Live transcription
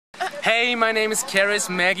Hey, my name is Karis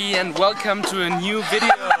Maggie and welcome to a new video.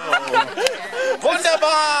 Wunderbar!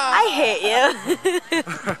 I hate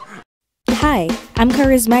you. Hi, I'm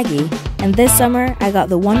Karis Maggie, and this summer I got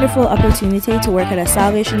the wonderful opportunity to work at a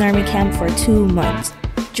Salvation Army camp for 2 months.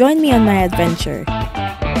 Join me on my adventure.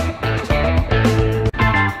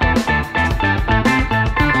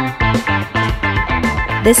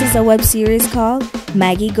 This is a web series called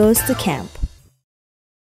Maggie Goes to Camp.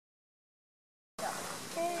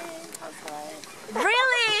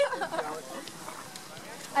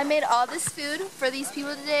 I made all this food for these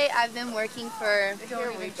people today. I've been working for,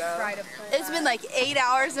 it's been like 8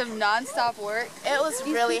 hours of non-stop work. It was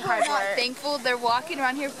really hard Not work. thankful. They're walking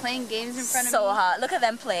around here playing games in front of me. So hot. Look at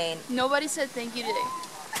them playing. Nobody said thank you today.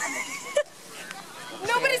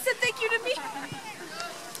 Nobody said thank you to me.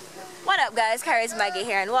 What up guys, Karis Maggie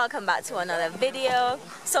here and welcome back to another video.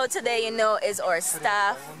 So today, you know, is our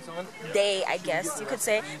staff day, I guess you could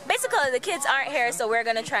say. Basically the kids aren't here, so we're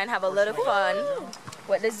gonna try and have a little fun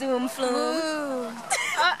with the Zoom flume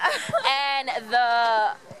and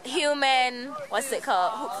the human, what's it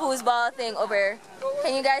called, foosball thing over,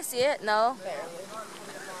 can you guys see it? No?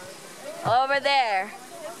 Over there,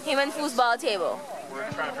 human foosball table.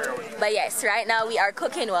 But yes, right now we are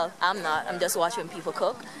cooking. Well, I'm not, I'm just watching people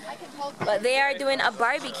cook. But they are doing a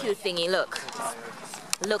barbecue thingy. Look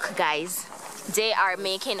guys, they are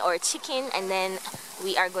making our chicken and then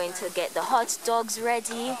we are going to get the hot dogs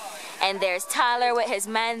ready. And there's Tyler with his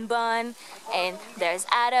man bun, and there's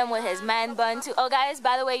Adam with his man bun too. Oh guys,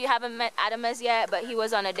 by the way, you haven't met Adam as yet, but he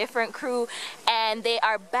was on a different crew and they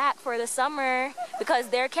are back for the summer because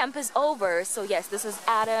their camp is over. So yes, this is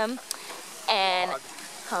Adam and I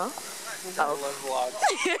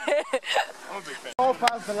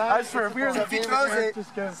swear, if we were in the If he throws it,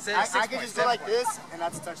 just go. I can just go like this, and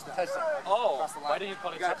that's a touchdown. Oh, why do you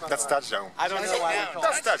call it touchdown? That's touchdown. I don't know why we call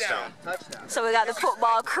it. That's touchdown. So we got the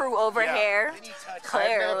football crew over here. Play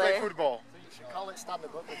Clearly. football.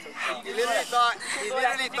 He literally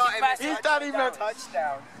thought he meant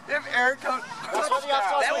touchdown. If Eric comes,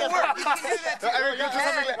 that would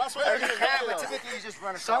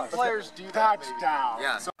work. Some players do touchdown.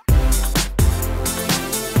 Yeah.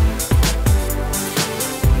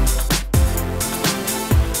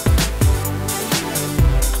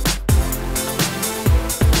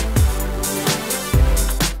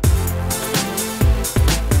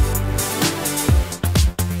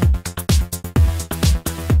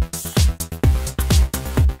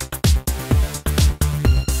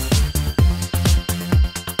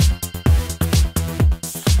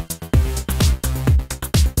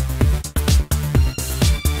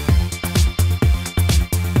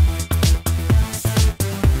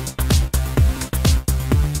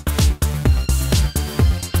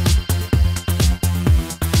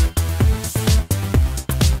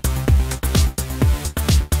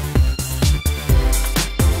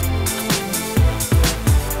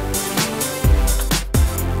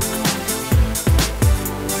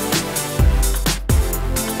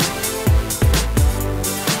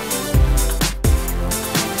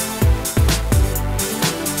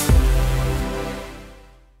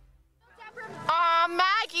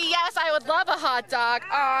 Yes, I would love a hot dog.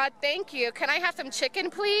 Thank you. Can I have some chicken,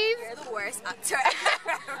 please? You're the worst actor.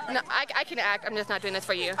 No, I can act. I'm just not doing this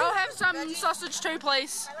for you. I'll have some sausage too,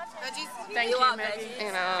 please. Thank You you, want Maggie. veggies?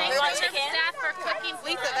 You know. You want chicken? Staff for cooking.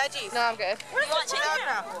 Lisa, veggies. No, I'm good. You want chicken?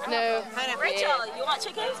 No. Rachel, you want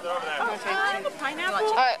chicken?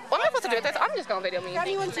 Pineapple. What am I supposed to do with this? I'm just gonna video me.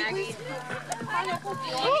 Hey, Lisa,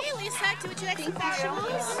 do would you like some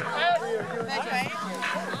vegetables?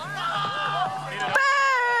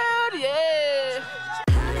 Bird, yeah.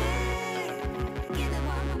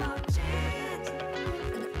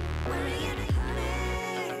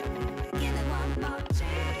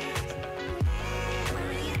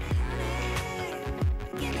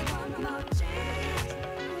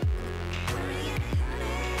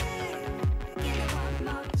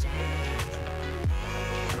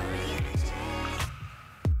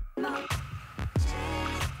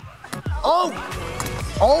 Oh!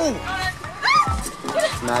 Oh!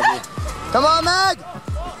 Maggie. Come on, Mag!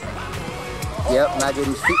 Yep, Maggie,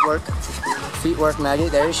 feet work. Feet work, Maggie.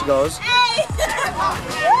 There she goes. Do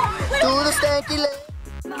the stanky leg.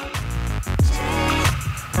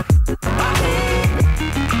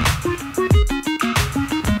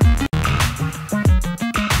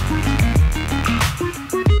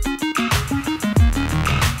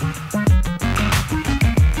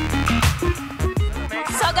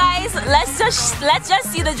 let's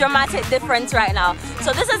just see the dramatic difference right now.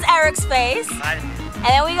 So this is Eric's face, and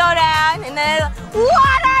then we go down, and then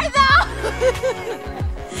what are those?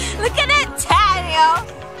 Look at it, tan, yo.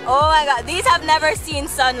 Oh my god, these have never seen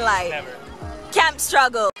sunlight. Never. Camp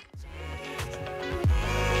struggle.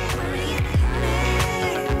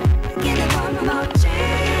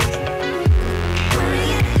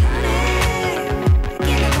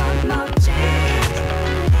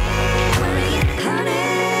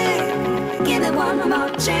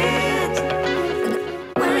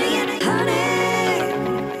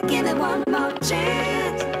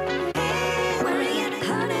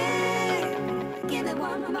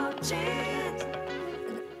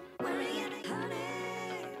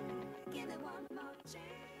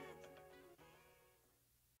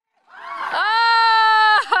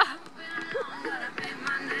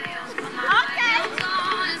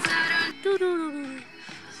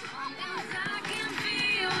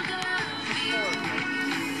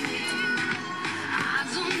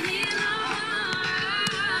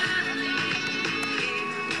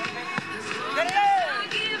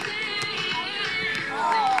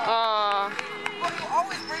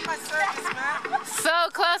 So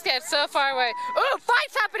close yet so far away. Ooh,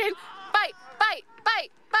 fight's happening! Fight, fight,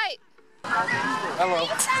 fight, fight! Hello.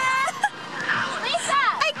 Lisa!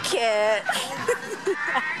 I can't.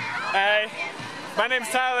 Hey, my name's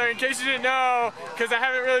Tyler, in case you didn't know, because I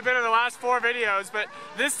haven't really been in the last 4 videos, but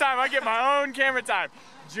this time I get my own camera time.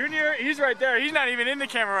 Junior, he's right there. He's not even in the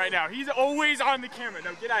camera right now. He's always on the camera.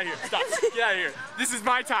 No, get out of here. Stop. Get out of here. This is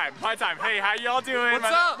my time. My time. Hey, how y'all doing? What's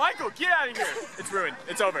up? Michael, get out of here. It's ruined.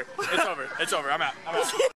 It's over. It's over. It's over. I'm out. I'm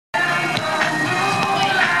out.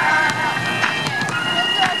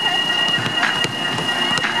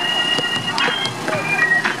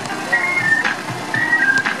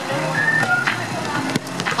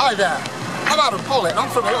 Hi there, I'm Adam Pollitt and I'm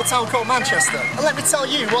from a little town called Manchester. And let me tell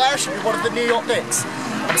you why I should be one of the New York Knicks.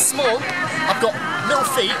 I'm small, I've got little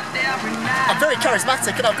feet, I'm very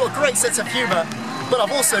charismatic and I've got a great sense of humour, but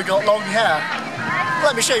I've also got long hair.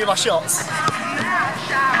 Let me show you my shots.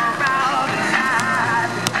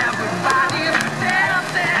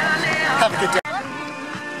 Have a good day.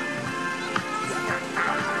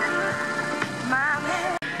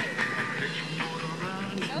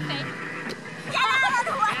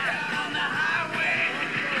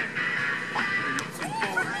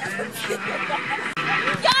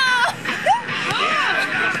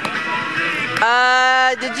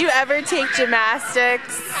 Did you ever take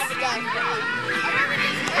gymnastics?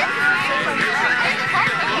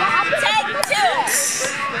 Take 2.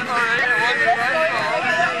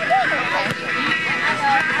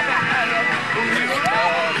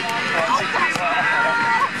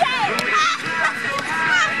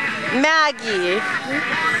 Maggie.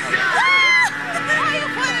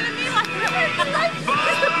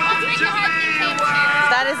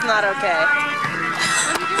 That is not okay.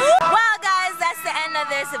 Well guys, that's the end of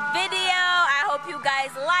this video. I hope you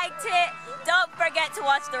guys liked it. Don't forget to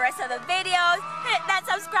watch the rest of the videos. Hit that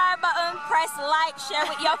subscribe button, press like, share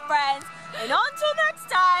with your friends. And until next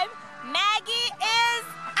time, Maggie.